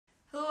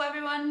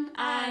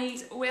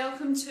and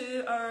welcome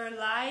to our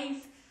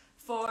live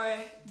for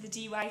the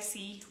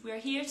DYC. We're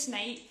here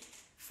tonight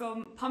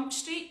from Pump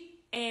Street.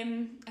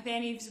 If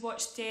any of you've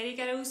watched Derry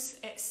Girls,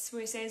 it's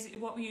where it says,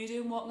 "What were you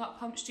doing walking up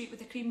Pump Street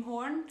with a cream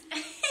horn?"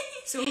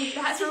 So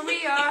that's where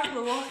we are.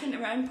 We're walking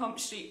around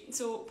Pump Street.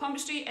 So Pump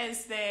Street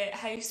is the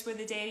house where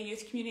the Derry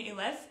Youth Community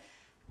live,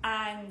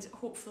 and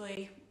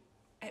hopefully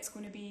it's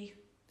going to be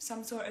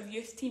some sort of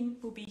youth team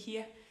will be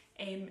here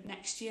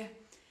next year.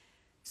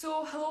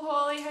 So hello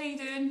Holly, how you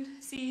doing?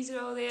 See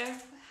you're all there.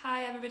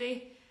 Hi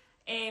everybody.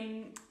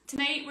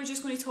 Tonight we're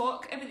just going to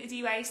talk about the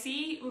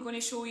DYC. We're going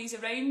to show you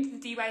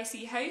around the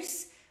DYC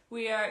house.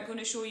 We are going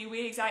to show you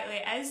where exactly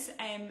it is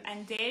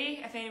in Derry.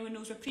 If anyone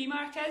knows where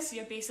Primark is,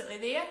 you're basically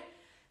there.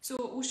 So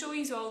we'll show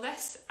you all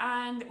this,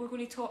 and we're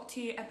going to talk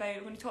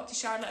to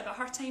Charlotte about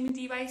her time in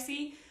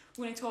DYC.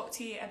 We're going to talk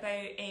to you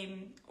about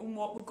on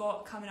what we've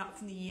got coming up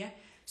from the year.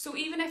 So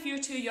even if you're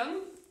too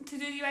young to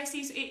do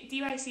DYC, so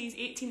DYC is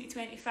 18 to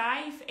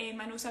 25. I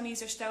know some of you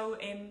are still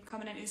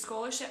coming into the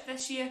scholarship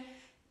this year.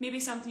 Maybe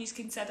something you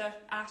consider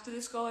after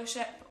the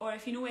scholarship, or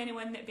if you know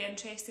anyone that'd be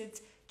interested,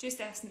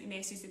 just ask them to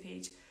message the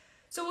page.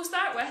 So we'll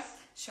start with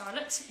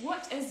Charlotte.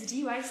 What is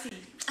the DYC?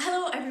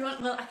 Hello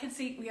everyone. Well, I can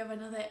see we have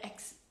another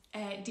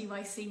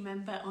DYC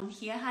member on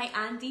here. Hi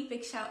Andy,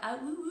 big shout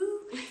out. Woo woo.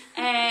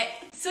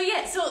 So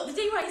the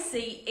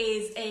DYC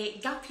is a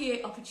gap year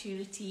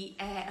opportunity,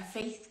 a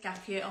faith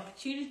gap year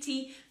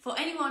opportunity for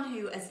anyone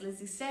who, as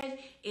Lizzie said,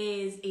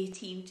 is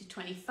 18 to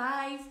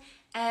 25.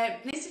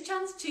 It's a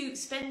chance to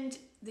spend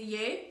the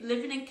year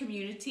living in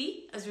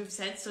community, as we've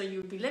said. So you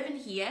would be living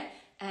here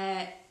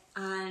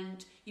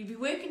and you'd be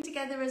working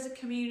together as a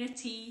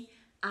community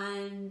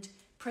and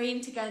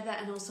praying together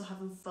and also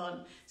having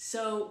fun.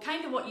 So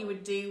kind of what you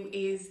would do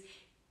is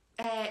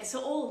it's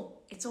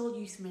all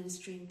youth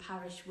ministry and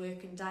parish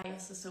work and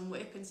diocesan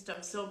work and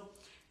stuff. So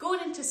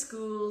going into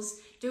schools,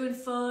 doing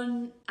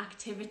fun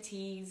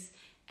activities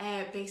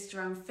based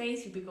around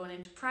faith. You'll be going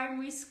into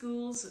primary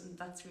schools, and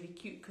that's really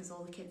cute because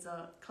all the kids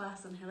are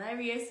class and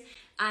hilarious.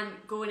 And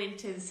going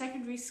into the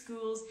secondary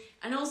schools,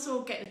 and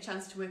also getting a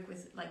chance to work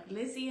with like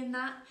Lizzie and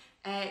that,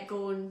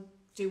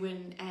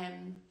 doing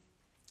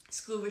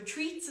school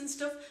retreats and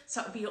stuff.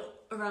 So it'll be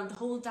around the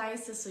whole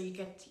diocese, so you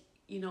get,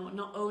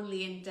 not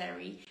only in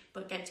Derry,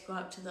 but get to go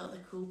out to the other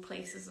cool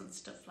places and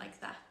stuff like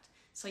that.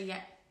 So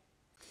yeah.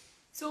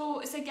 So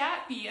it's a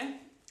gap year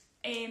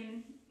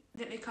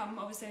that they come,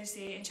 obviously, I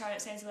say, and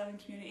Charlotte says live in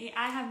community.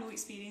 I have no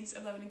experience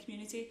of living in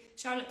community.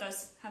 Charlotte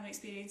does have an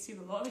experience. You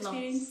have a lot of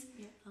experience.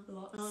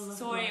 Lots.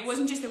 Sorry, it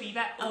wasn't just a wee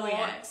bit.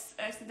 Lots.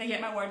 I think get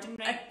my wording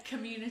right. A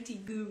community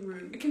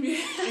guru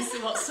is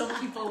what some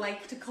people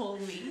like to call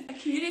me. A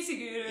community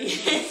guru.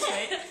 That's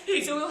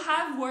right. So we'll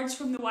have words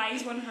from the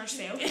wise one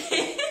herself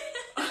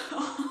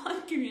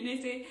on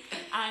community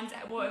and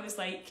what it was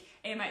like.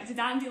 Did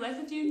Andy live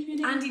with you in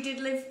community? Andy did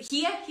live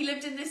here. He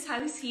lived in this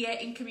house here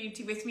in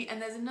community with me, and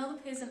there's another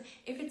person.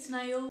 If it's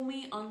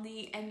Naomi on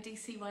the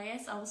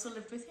MDCYS, I also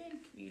lived with her in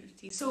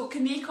community. So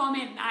can they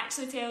comment and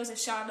actually tell us if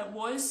Charlotte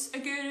was a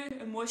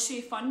guru and was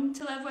she fun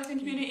to live with in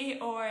community,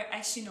 or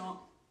is she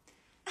not?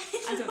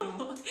 I don't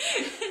know.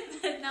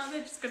 Now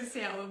they're just going to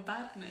say our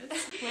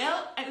badness.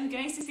 Well, it would be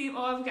nice to see.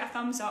 Oh, we've got a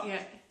thumbs up.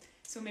 Yeah.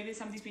 So maybe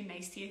somebody's been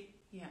nice to you.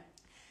 Yeah.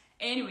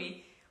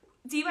 Anyway,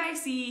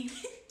 DYC,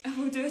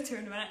 we'll do a tour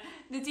in a minute.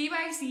 The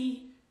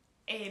DYC,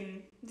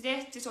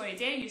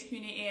 Derry Youth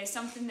Community is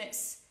something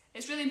it's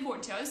really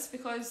important to us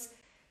because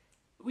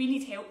we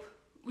need help.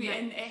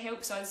 And it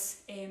helps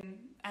us in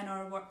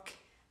our work,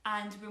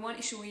 and we want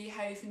to show you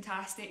how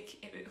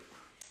fantastic it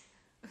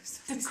was.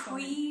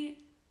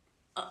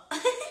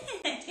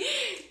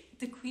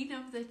 The queen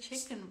of the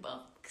chicken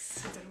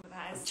box. I don't know what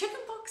that is.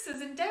 Chicken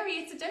boxes in Derry.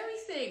 It's a Derry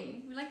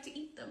thing. We like to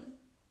eat them.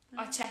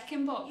 A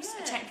chicken box?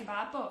 Yeah. A chicken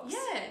kebab box?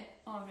 Yeah.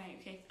 Oh, right,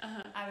 okay.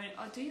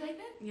 Uh-huh. Do you like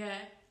that? Yeah.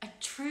 A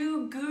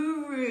true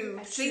guru.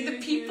 The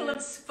people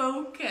have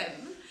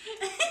spoken.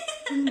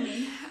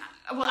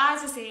 Well,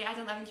 as I say, I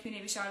don't live in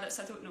community with Charlotte,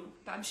 so I don't know,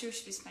 but I'm sure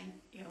she was fine.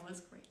 Yeah, it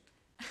was great.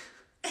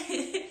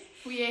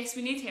 Well, yes,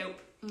 we need help,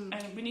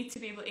 and we need to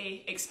be able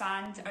to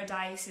expand our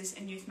diocese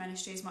and youth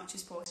ministry as much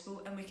as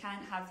possible, and we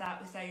can't have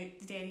that without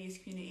the Derry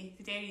Youth Community.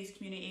 The Derry Youth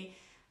Community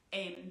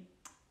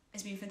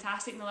has been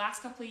fantastic in the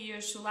last couple of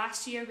years. So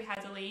last year we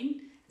had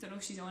Elaine. I don't know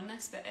if she's on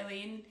this, but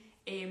Elaine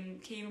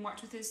came and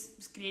worked with us. It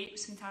was great. It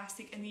was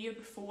fantastic. And the year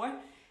before,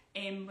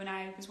 when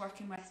I was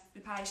working with the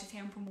parish of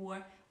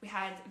Templemore, we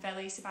had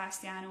Billy,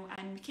 Sebastiano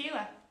and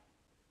Michaela.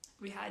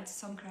 We had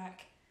some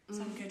crack,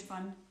 some good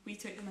fun. We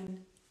took them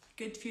on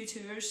good few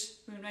tours.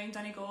 We went round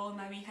Donegal in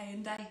my wee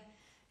Hyundai.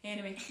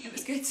 Anyway, it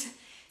was good.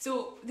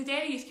 So the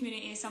Derry Youth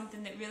Community is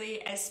something that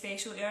really is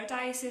special to our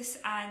diocese,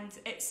 and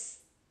it's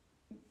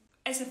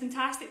a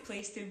fantastic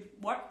place to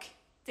work,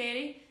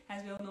 Derry,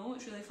 as we all know.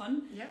 It's really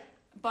fun. Yeah.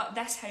 But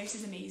this house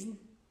is amazing.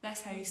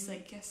 This house,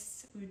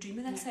 we dream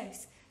of this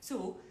house.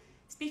 So,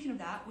 speaking of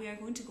that, we are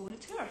going to go on a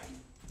tour.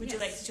 Would you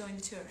like to join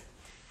the tour?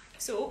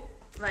 So,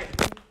 right.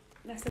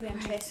 This will be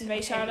interesting.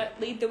 Right, Charlotte,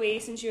 lead the way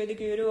since you're the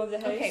guru of the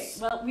house. Okay,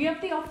 well, we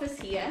have the office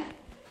here.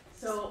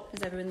 So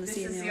as everyone this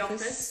is the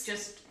office,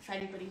 just for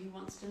anybody who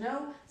wants to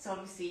know. So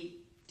obviously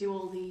do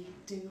all the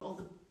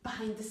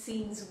behind the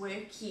scenes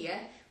work here,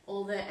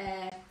 all the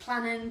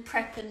planning,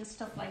 prepping,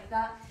 stuff like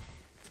that.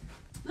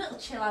 Little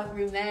chill out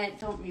room there.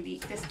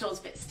 This door's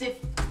a bit stiff.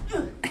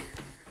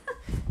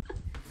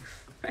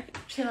 Right,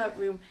 chill out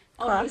room.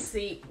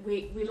 Obviously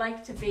we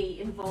like to be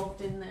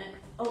involved in the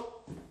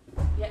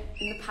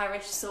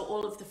parish, so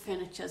all of the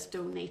furniture's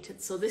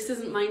donated. So this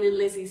isn't mine and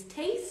Lizzie's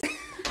taste,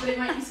 but it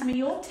might be some of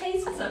your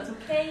taste, so that's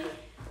okay.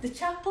 The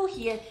chapel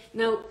here,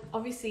 now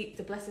obviously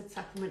the Blessed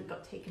Sacrament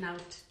got taken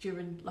out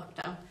during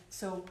lockdown,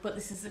 but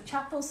this is a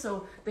chapel,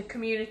 so the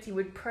community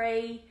would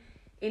pray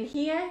in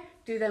here,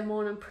 do their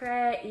morning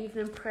prayer,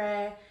 evening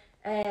prayer,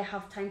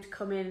 have time to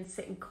come in and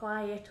sit in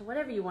quiet or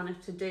whatever you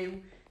wanted to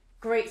do.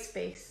 Great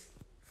space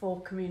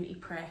for community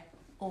prayer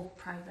or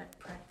private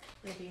prayer,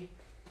 whatever you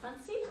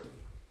fancy.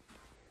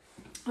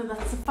 And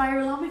that's the fire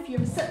alarm. If you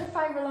ever set the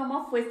fire alarm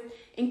off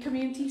in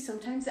community,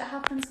 sometimes it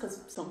happens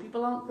because some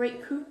people aren't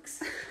great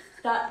cooks.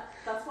 That's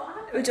what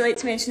happens. Would you like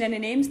to mention any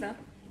names though?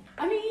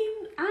 I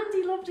mean,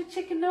 Andy loved a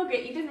chicken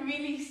nugget. He didn't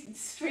really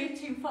stray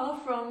too far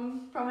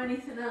from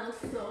anything else.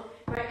 So,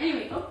 right,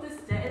 anyway, up the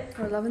stairs.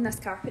 We're loving this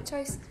carpet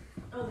choice.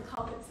 Oh, the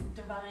carpet's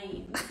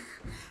divine.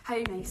 How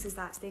nice is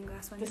that stained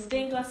glass window? The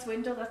stained glass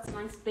window, that's a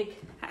nice big...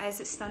 It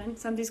is, it's stunning.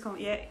 Somebody's called,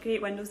 yeah, great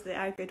windows. They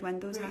are good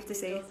windows, I have to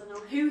say. I know.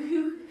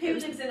 Who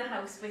lives in a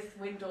house with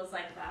windows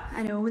like that?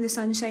 I know, when the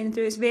sun's shining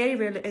through, it's very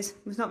rare, it's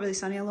not really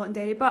sunny a lot in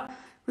Derry, but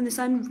when the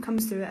sun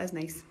comes through, it is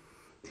nice.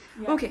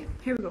 Yeah. Okay,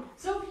 here we go.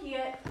 So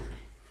here,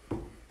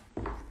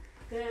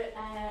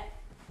 there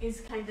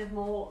is kind of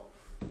more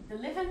the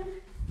living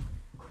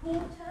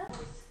quarters.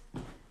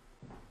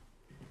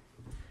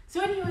 So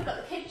anyway, we've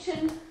got the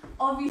kitchen.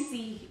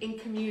 Obviously, in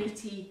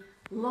community,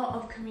 a lot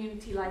of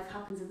community life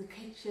happens in the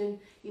kitchen.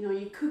 You know,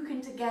 you're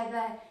cooking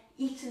together,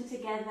 eating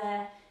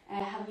together,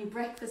 having your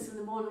breakfast in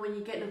the morning when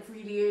you're getting up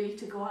really early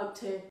to go out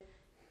to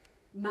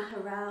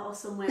Mahara or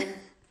somewhere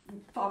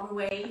far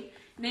away.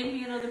 Name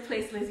me another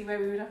place, Lizzie, where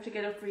we would have to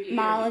get up really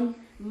early.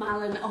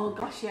 Malin. Oh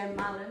gosh, yeah,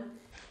 Malin.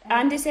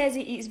 Andy says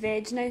he eats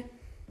veg now.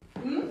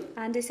 Hmm?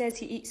 Andy says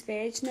he eats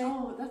veg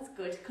now. Oh, that's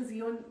good, because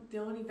the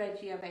only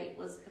veggie I've ate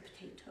was a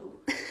potato.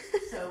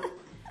 So,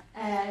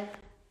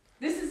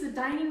 this is the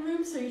dining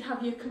room, so you'd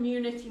have your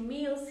community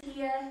meals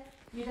here.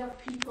 You'd have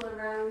people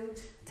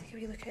around. Take a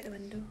wee look out the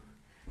window.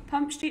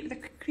 Pump Street with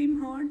a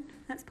cream horn.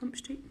 That's Pump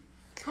Street.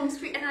 Pump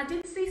Street, and I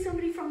did see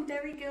somebody from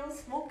Derry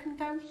Girls walking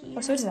down here.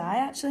 Oh, so did I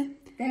actually.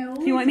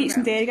 If you want to meet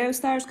some Derry Girl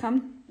stars,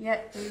 come. Yeah,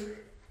 do.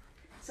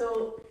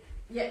 So,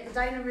 yeah, the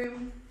dining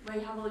room where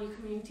you have all your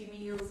community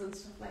meals and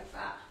stuff like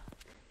that.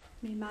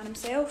 Main man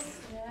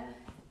himself. Yeah.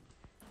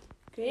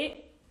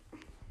 Great.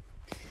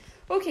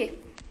 Okay.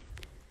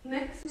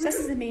 Next room. So this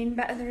is the main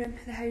bit of the room,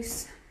 the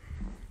house.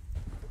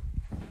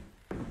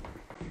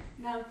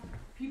 Now,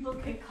 people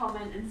can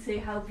comment and say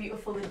how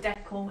beautiful the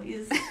decor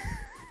is.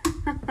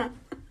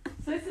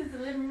 So this is the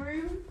living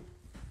room.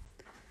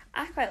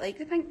 I quite like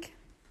the pink.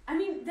 I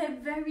mean, they're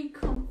very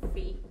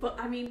comfy, but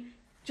I mean,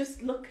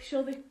 just look,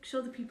 show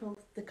the people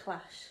the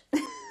clash.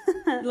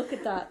 Look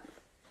at that.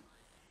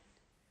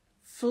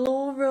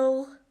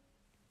 Floral,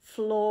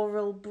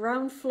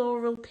 brown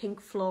floral, pink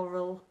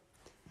floral.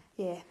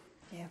 Yeah,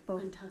 well,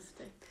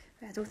 Fantastic.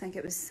 I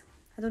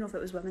don't know if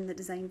it was women that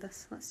designed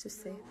this, let's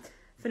just say.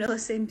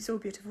 Fanilla's saying so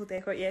beautiful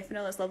decor. Yeah,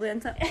 Fanilla's lovely,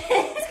 isn't it?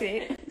 It's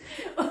great.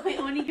 It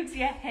only gives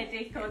you a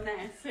headache on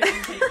there, so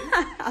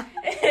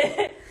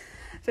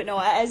But no,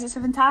 it's a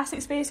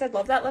fantastic space. I'd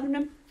love that living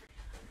room.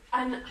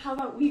 And how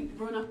about we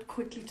run up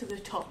quickly to the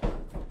top?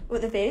 Oh,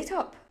 at the very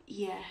top?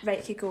 Yeah. Right,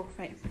 okay, go.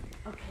 Right.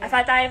 Okay. If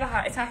I die of a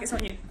heart attack, it's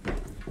on you.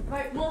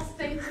 Right, more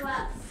stained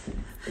glass.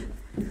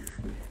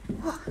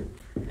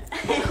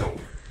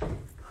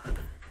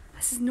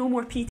 This is no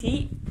more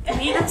PT for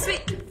me this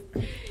week.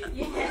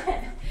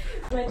 Yeah.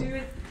 We're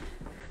doing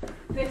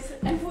this.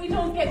 If we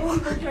don't get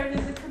people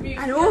joining the community,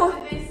 I know.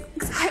 after this,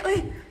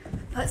 Exactly.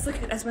 Let's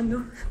look at this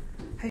window.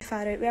 How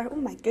far out we are. Oh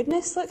my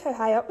goodness, look how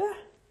high up we are.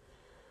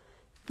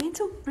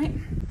 Mental. Right.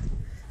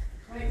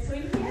 Right, so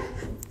in here,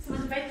 some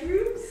of the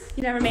bedrooms.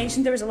 You never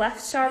mentioned there was a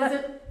lift,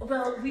 Charlotte.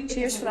 Well,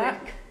 Cheers for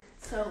that.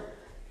 So,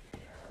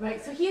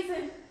 right, so here's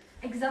an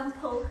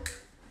example.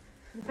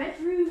 The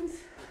bedrooms.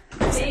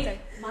 Big,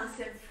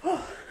 massive.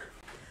 Oh,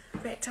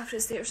 wrecked after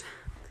the stairs.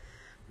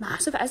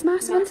 Massive. It is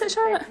massive, isn't it,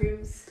 Charlotte?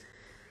 Bedrooms.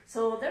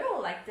 So they're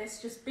all like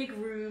this, just big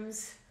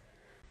rooms.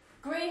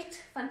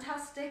 Great,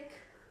 fantastic.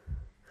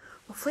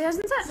 Lovely,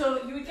 isn't it?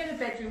 So you would get a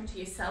bedroom to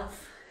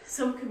yourself.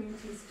 Some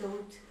communities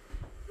don't.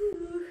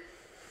 Ooh.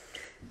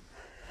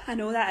 I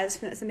know that is,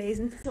 but it's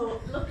amazing.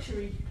 So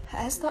luxury.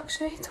 It is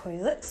luxury.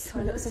 Toilets.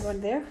 Toilets are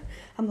going there.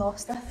 I'm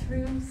lost.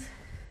 Bathrooms.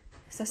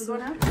 Is this We're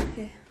going out?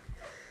 Yeah.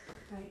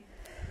 Right.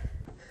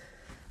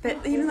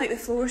 But even like the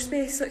floor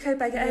space, look how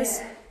big it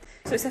is.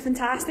 So it's a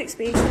fantastic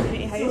space,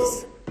 community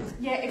house. So,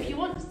 yeah, if you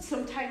want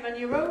some time on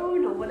your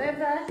own or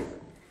whatever,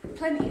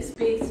 plenty of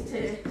space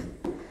to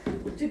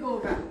go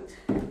around.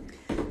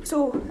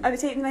 So I would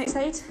take them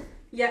outside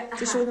Yeah.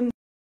 to show them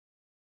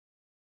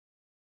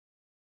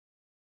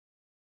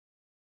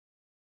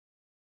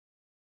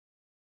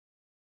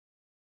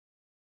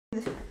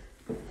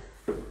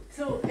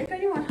So if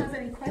anyone has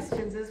any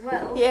questions as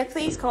well, Yeah,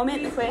 please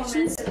comment the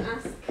questions and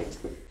ask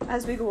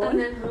as we go on. and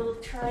then we'll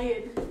try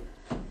and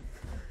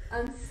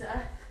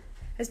answer.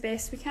 As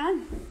best we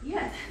can.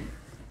 Yeah.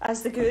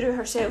 As the guru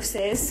herself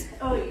says,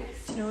 Oh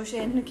yes. you know,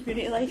 Shen, in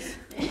community life.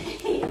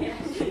 Yeah.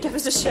 Give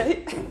us a shout.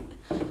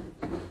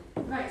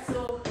 Right,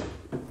 so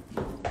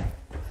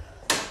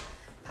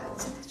Back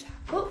to the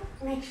chapel.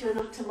 make sure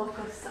not to lock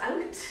us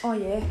out. Oh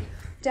yeah.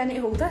 Do I need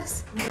to hold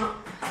this? No.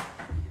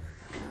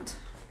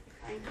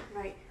 Fine.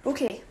 Right.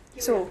 Okay,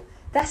 so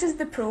this is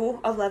the pro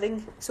of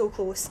living so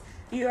close.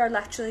 You are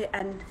literally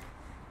in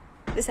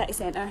the city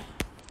centre.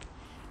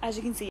 As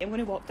you can see, I'm going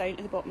to walk down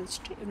to the bottom of the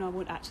street. No, I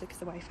won't actually because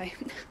the Wi-Fi.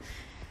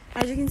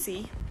 As you can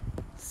see,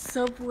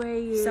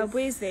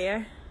 Subway's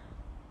there.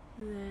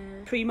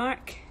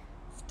 Primark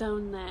It's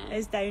down there.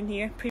 is down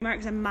here. Primark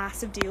is a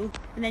massive deal.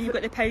 And then you've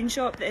got the pound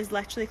shop that is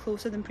literally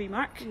closer than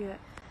Primark. Yeah.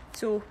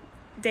 So,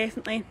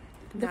 definitely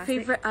The fantastic.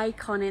 favourite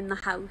icon in the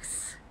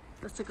house?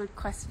 That's a good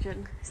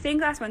question.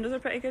 Stained glass windows are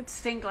pretty good.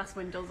 Stained glass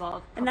windows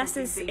are. And this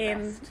probably is, the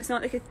best.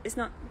 it's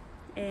not,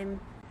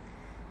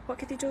 what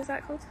cathedral is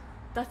that called?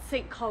 That's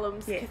St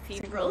Column's St.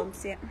 Cathedral.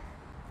 Column's, yeah.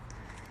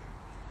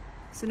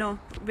 So no,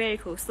 very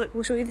close. Look,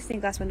 we'll show you the stained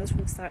glass windows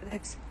from the start of the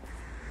house.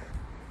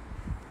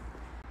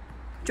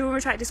 Do you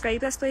want to try to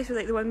describe this place? We're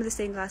like the one with the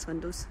stained glass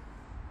windows.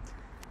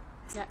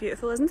 It's Yeah.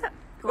 beautiful, isn't it?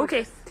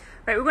 Gorgeous. Okay,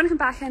 right, we're going to come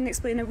back in and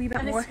explain a wee bit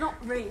And more. it's not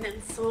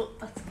raining, so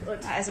that's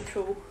good. That is a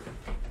pro.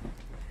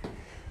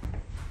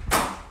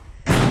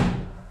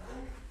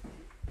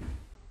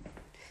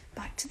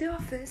 Back to the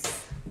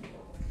office.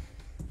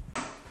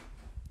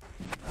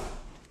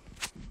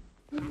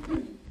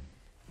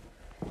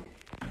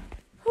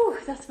 Whew,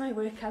 that's my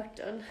workout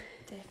done.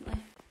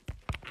 Definitely.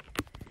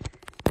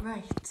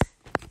 Right.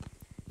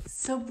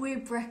 Subway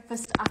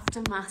breakfast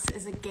after mass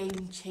is a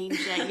game changer.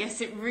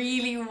 Yes, it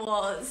really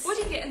was. What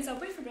do you get in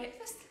Subway for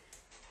breakfast?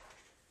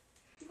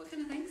 What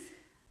kind of things?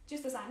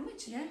 Just a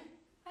sandwich? Yeah.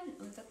 I didn't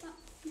know they did that.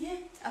 Yeah,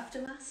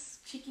 after mass,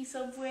 cheeky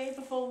Subway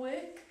before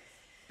work.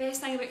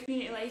 Best thing about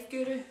community life,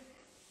 Guru?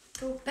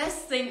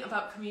 Best thing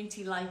about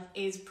community life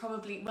is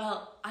probably,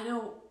 well, I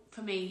know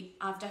for me,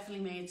 I've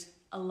definitely made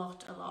a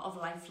lot of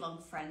lifelong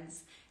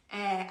friends.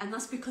 And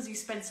that's because you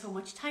spend so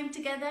much time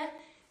together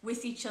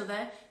with each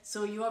other.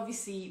 So you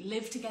obviously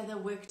live together,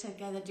 work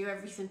together, do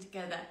everything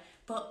together.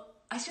 But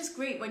it's just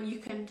great when you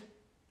can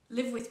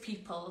live with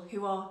people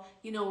who are,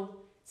 you know,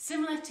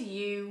 similar to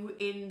you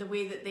in the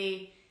way that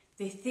they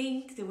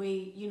think, the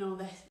way, you know,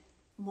 they're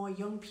more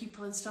young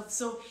people and stuff.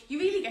 So you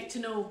really get to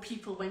know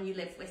people when you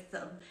live with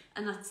them.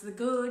 And that's the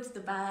good, the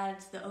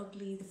bad, the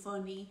ugly, the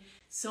funny.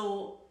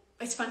 So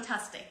it's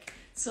fantastic.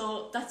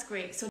 So that's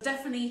great. So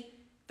definitely,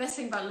 best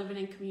thing about living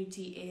in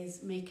community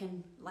is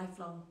making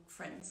lifelong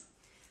friends.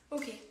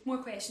 Okay, more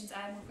questions. I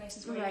have more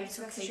questions for you. Right,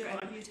 So this okay, is your go on.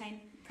 interview time,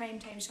 prime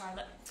time,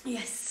 Charlotte.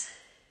 Yes.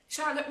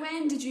 Charlotte,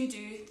 when did you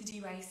do the DYC?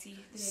 The Derry Youth Community?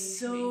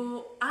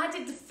 So I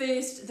did the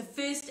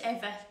first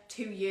ever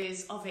 2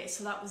 years of it.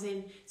 So that was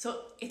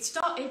so it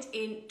started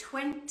in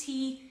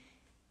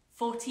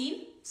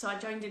 2014. So I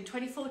joined in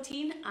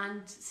 2014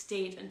 and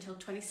stayed until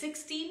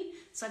 2016.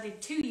 So I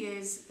did 2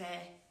 years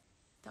there.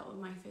 That was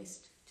my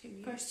first 2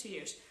 years. First 2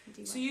 years.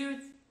 DYC. So you're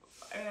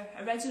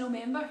original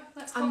member,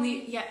 let's call I'm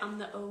you? I'm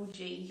the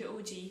OG. The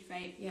OG,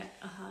 right. Yeah,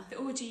 The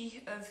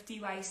OG of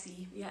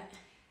DYC. yeah.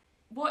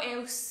 What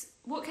else,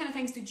 what kind of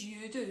things did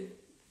you do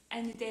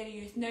in the Derry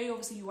Youth? Now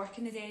obviously you work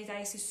in the Derry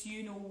Diocese, so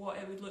you know what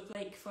it would look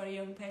like for a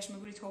young person.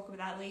 We're going to talk about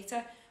that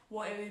later,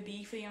 what it would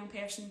be for a young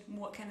person and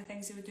what kind of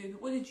things they would do.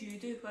 But what did you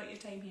do throughout your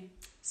time here?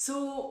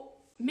 So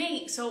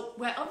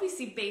we're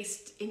obviously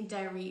based in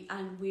Derry,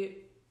 and we're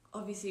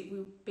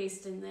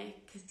based in the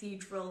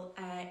Cathedral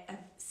of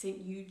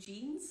St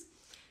Eugene's.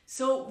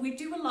 So we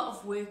do a lot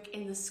of work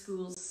in the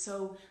schools.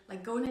 So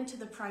like going into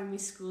the primary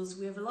schools,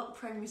 we have a lot of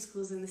primary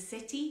schools in the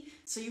city.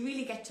 So you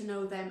really get to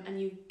know them, and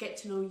you get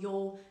to know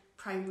your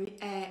primary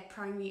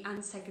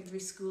and secondary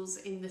schools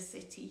in the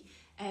city.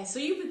 So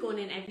you'll be going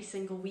in every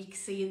single week,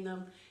 seeing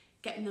them,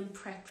 getting them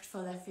prepped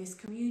for their first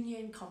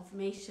communion,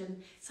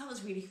 confirmation. So that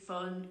was really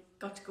fun.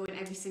 Got to go in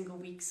every single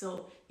week.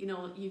 So, you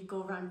know, you'd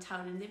go around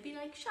town and they'd be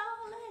like,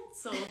 Charlotte.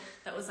 So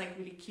that was like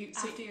really cute.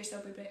 So, After your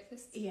Subway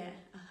breakfast? yeah,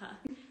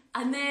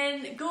 And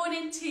then going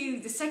into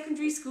the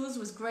secondary schools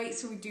was great.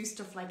 So we do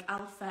stuff like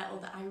Alpha, or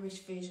the Irish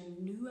version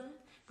Nua,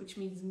 which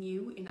means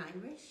new in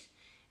Irish.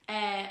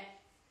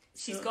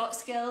 She's got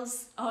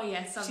skills. Oh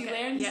yes, She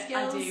learned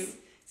skills. I do.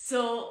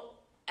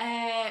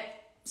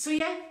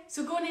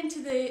 So going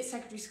into the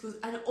secondary schools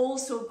and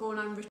also going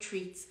on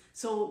retreats.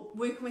 So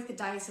working with the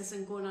diocese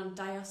and going on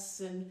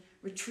diocesan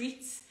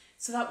retreats.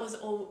 So that was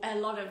a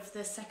lot of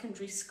the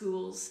secondary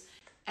schools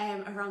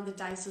around the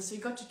diocese. So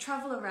you got to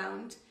travel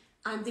around,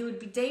 and there would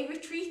be day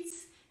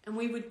retreats, and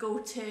we would go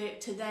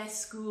to their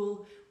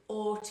school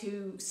or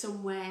to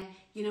somewhere,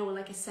 you know,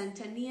 like a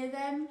centre near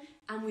them,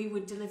 and we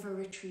would deliver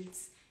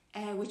retreats,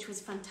 which was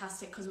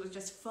fantastic because it was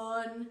just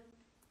fun,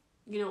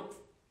 you know,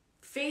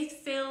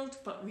 faith-filled,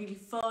 but really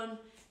fun,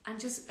 and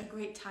just a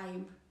great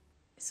time.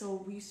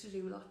 So we used to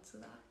do lots of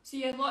that. So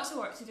you had lots of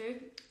work to do.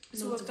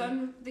 So Loads we've of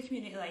done the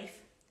community life,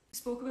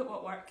 spoke about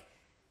what work.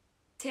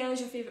 Tell us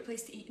your favourite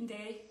place to eat in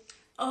Derry.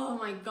 Oh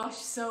my gosh,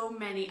 so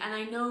many. And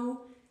I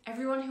know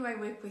everyone who I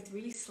work with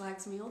really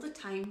slags me all the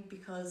time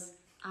because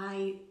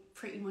I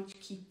pretty much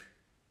keep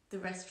the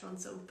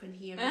restaurants open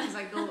here because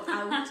I go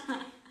out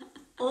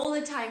all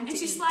the time to And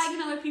she's eat. slagging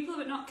other people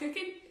about not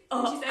cooking.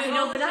 Oh, I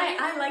know, but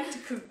I like to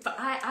cook, but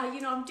I,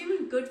 you know, I'm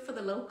doing good for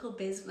the local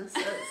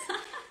businesses.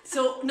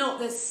 So, no,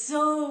 there's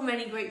so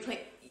many great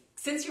places.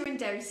 Since you're in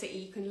Derry City,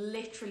 you can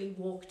literally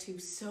walk to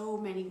so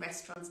many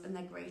restaurants and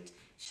they're great.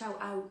 Shout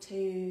out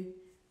to,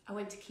 I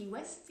went to Key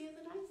West the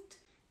other night,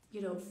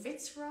 you know,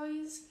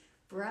 Fitzroy's,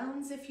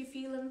 Brown's if you're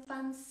feeling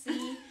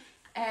fancy.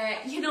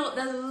 You know,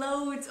 there's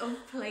loads of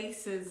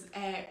places,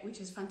 which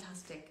is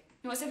fantastic.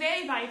 No, it's a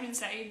very vibrant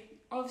city.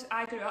 Obviously,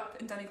 I grew up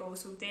in Donegal,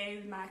 so Derry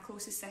is my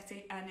closest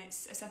city, and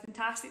it's a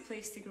fantastic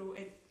place to grow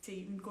to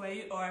even go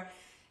out or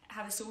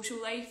have a social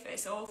life.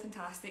 It's all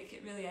fantastic.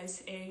 It really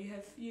is.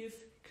 You've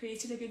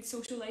created a good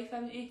social life,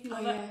 haven't you? You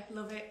love it. Yeah,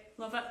 love it.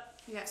 Love it.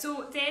 Yeah.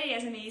 So Derry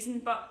is amazing,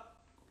 but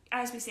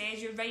as we said,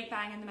 you're right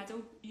bang in the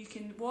middle. You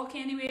can walk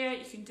anywhere.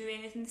 You can do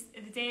anything.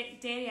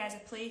 Derry as a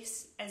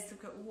place is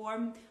they've got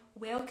warm,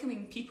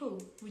 welcoming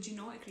people. Would you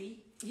not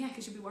agree? Yeah.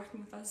 Because you'll be working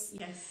with us.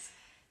 Yes.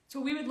 So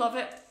we would love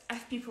it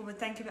if people would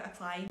think about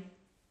applying.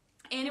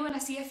 Anyone, I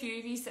see a few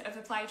of you that have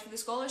applied for the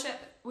scholarship.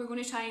 We're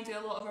going to try and do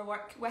a lot of our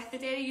work with the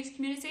Derry Youth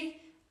Community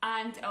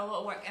and a lot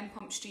of work in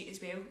Pump Street as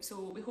well.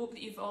 So we hope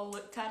that you've all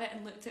looked at it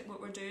and looked at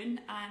what we're doing,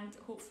 and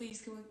hopefully you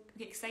can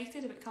get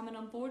excited about coming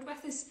on board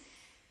with us.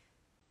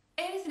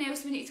 Anything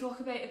else we need to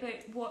talk about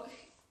what...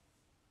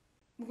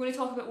 We're going to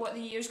talk about what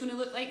the year's going to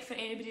look like for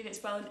anybody that's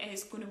going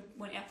to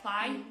want to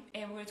apply,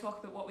 and we're going to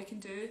talk about what we can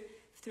do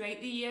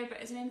throughout the year.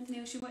 But is there anything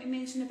else you want to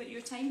mention about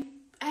your time?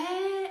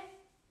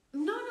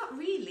 No, not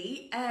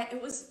really. It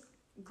was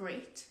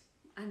great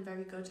and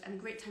very good and a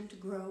great time to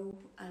grow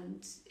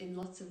and in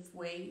lots of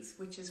ways,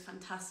 which is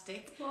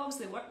fantastic. Well,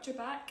 obviously worked your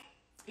back.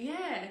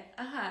 Yeah,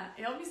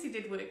 it obviously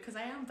did work because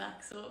I am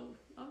back, so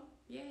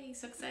yay,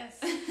 success.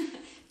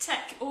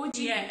 Tick, OG,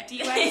 Yeah.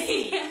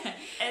 DYC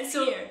is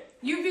So, here.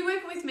 You'll be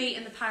working with me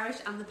in the parish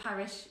and the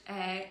parish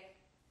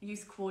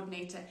youth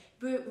coordinator.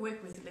 We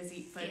work with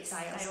Lizzie for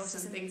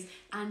diocese and things,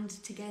 and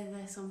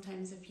together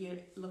sometimes if you're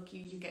lucky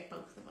you get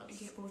both of us.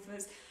 You get both of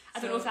us. I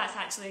don't know if that's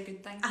actually a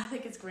good thing. I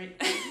think it's great.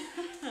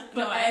 But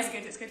no, it is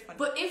good, it's good fun.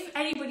 But if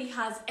anybody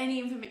has any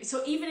information,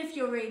 so even if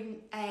you're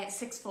in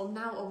sixth form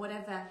now or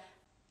whatever,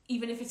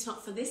 even if it's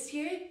not for this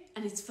year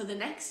and it's for the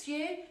next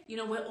year, you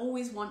know, we'll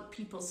always want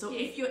people. So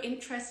if you're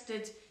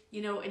interested,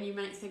 you know, and you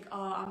might think,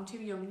 oh, I'm too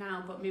young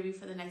now, but maybe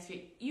for the next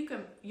year, you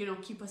can, you know,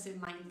 keep us in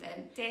mind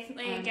then.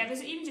 Definitely, give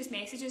us even just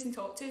messages and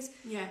talk to us.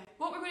 Yeah.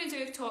 What we're going to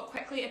do is talk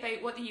quickly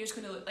about what the year's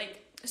going to look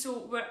like.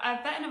 So we're a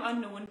bit in an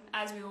unknown,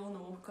 as we all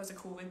know, because of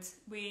COVID.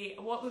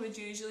 What we would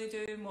usually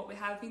do and what we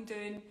have been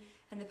doing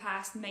in the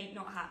past might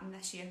not happen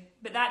this year.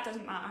 But that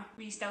doesn't matter.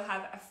 We still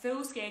have a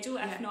full schedule,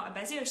 if not a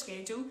busier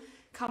schedule,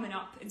 coming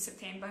up in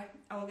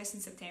August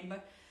and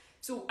September.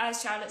 So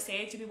as Charlotte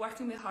said, you'll be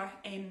working with her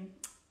in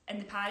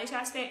the parish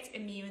aspect,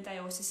 and me with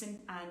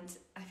diocesan, and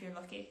if you're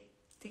lucky,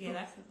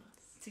 together.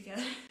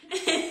 Together.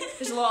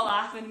 There's a lot of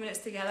laughing when it's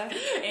together.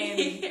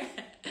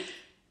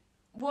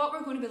 What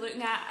we're going to be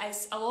looking at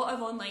is a lot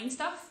of online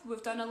stuff.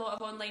 We've done a lot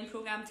of online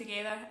programme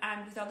together,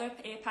 and with other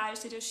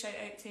parish leaders. Shout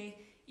out to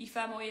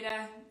Aoife,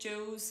 Moira,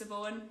 Jules,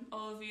 Yvonne,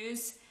 all of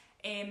yous,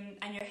 and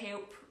your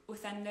help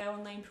within the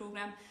online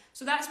programme.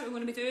 So that's what we're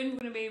going to be doing. We're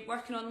going to be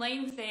working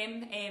online with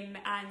them and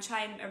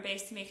trying our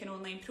best to make an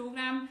online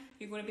programme.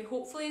 You're going to be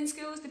hopefully in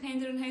schools,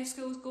 depending on how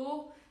schools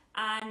go,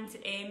 and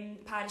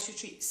parish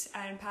retreats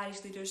and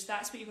parish leaders.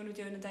 That's what you're going to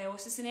be doing in the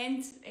diocesan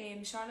end.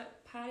 Charlotte,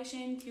 parish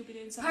end, you'll be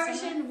doing something.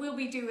 Parish end we'll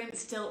be doing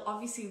still,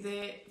 obviously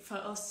for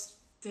us,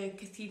 the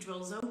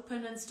cathedral's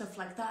open and stuff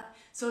like that.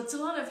 So it's a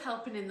lot of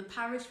helping in the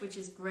parish, which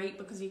is great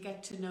because you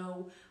get to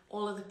know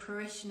all of the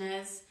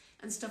parishioners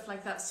and stuff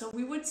like that. So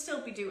we would still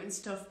be doing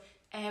stuff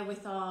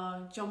with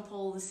our John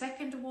Paul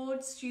II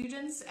Award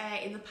students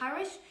in the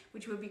parish,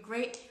 which would be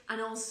great, and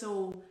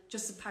also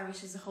just the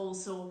parish as a whole,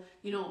 so,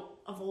 you know,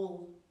 of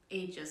all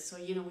ages. So,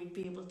 you know, we'd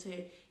be able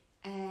to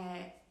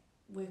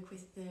work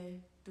with the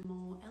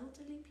more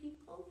elderly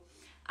people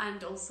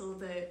and also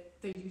the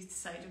youth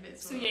side of it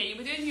as well. So yeah, you'll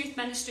be doing youth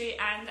ministry,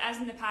 and as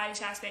in the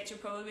parish aspect, you'll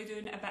probably be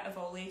doing a bit of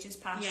all ages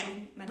pastoral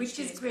ministry. Which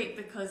is great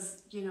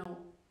because, you know,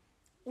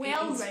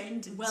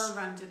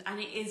 well-rounded, and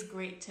it is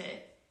great to...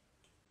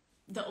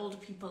 The older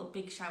people,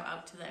 big shout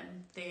out to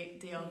them.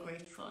 They are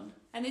great fun.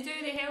 And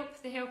they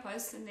help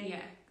us, and they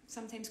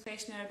sometimes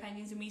question our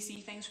opinions, and we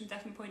see things from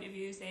different point of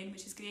views then,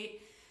 which is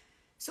great.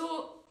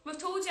 So we've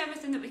told you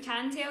everything that we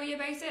can tell you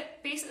about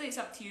it. Basically it's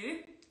up to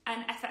you,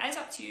 and if it is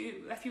up to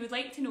you, if you would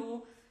like to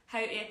know how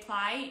to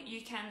apply,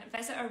 you can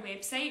visit our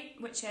website,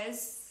 which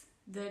is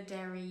the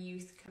Derry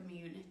Youth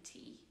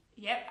Community.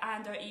 Yep,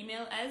 and our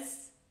email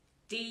is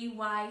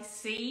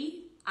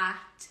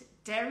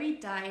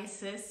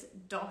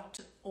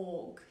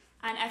dyc@derrydiocese.org.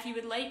 And if you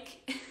would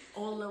like...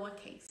 all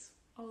lowercase.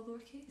 all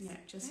lowercase. Yeah,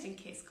 just in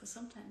case, because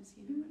sometimes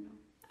you never know.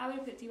 I would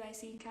have put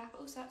DYC in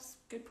capitals, that's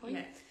a good point.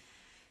 Yeah.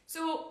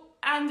 So,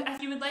 and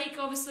if you would like,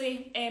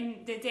 obviously,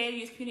 the Derry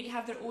Youth Community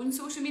have their own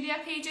social media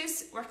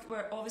pages.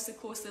 We're obviously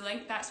closely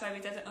linked, that's why we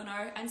did it on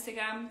our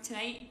Instagram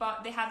tonight,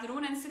 but they have their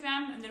own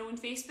Instagram and their own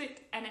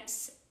Facebook, and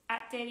it's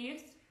at Derry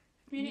Youth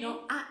Community.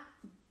 No, at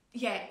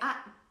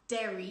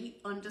Derry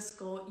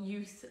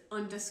 _youth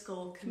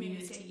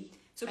 _community.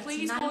 So That's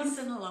please nice go and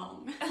and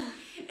long.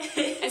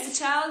 it's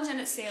a challenge in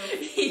itself.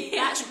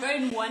 That's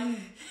round one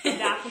of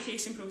the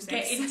application process.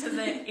 Get into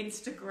the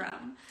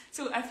Instagram.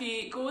 So if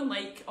you go and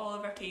like all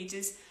of our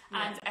pages,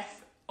 and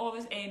if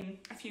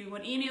you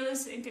want to email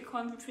us and get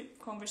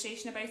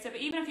conversation about it, but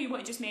even if you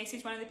want to just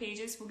message one of the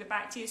pages, we'll get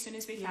back to you as soon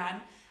as we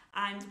can,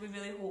 and we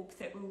really hope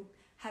that we'll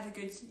have a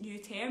good new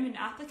term in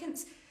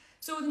applicants.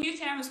 So the new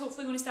term is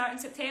hopefully going to start in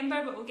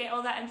September, but we'll get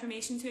all that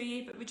information to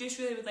you. But we just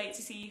really would like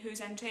to see who's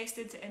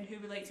interested and who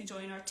would like to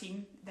join our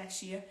team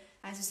this year.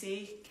 As I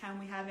say, can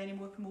we have any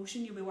more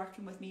promotion? You'll be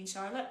working with me and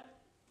Charlotte.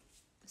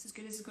 That's as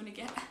good as it's going to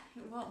get.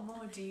 What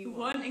more do you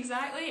want?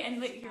 Exactly.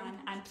 And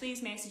and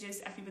please message us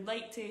if you would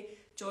like to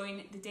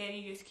join the Derry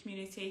Youth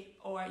Community,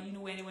 or you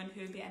know anyone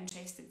who would be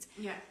interested.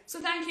 Yeah. So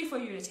thank you for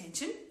your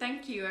attention.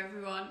 Thank you,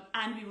 everyone.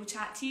 And we will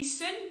chat to you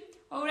soon.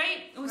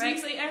 Alright, we'll see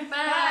you later.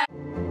 Bye.